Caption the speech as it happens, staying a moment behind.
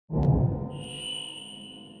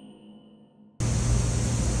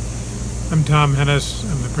I'm Tom Hennes.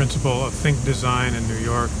 I'm the principal of Thinc Design in New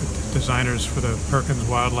York, the designers for the Perkins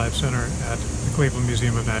Wildlife Center at the Cleveland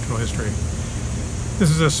Museum of Natural History. This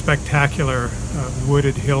is a spectacular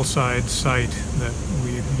wooded hillside site that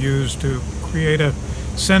we've used to create a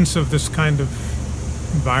sense of this kind of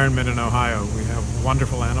environment in Ohio. We have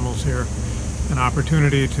wonderful animals here, an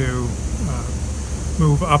opportunity to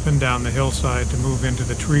move up and down the hillside, to move into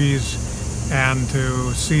the trees, and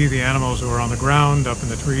to see the animals who are on the ground, up in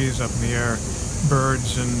the trees, up in the air,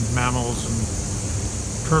 birds and mammals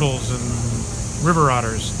and turtles and river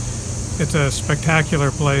otters. It's a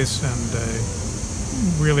spectacular place and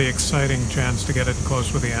a really exciting chance to get it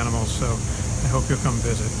close with the animals, so I hope you'll come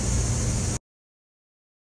visit.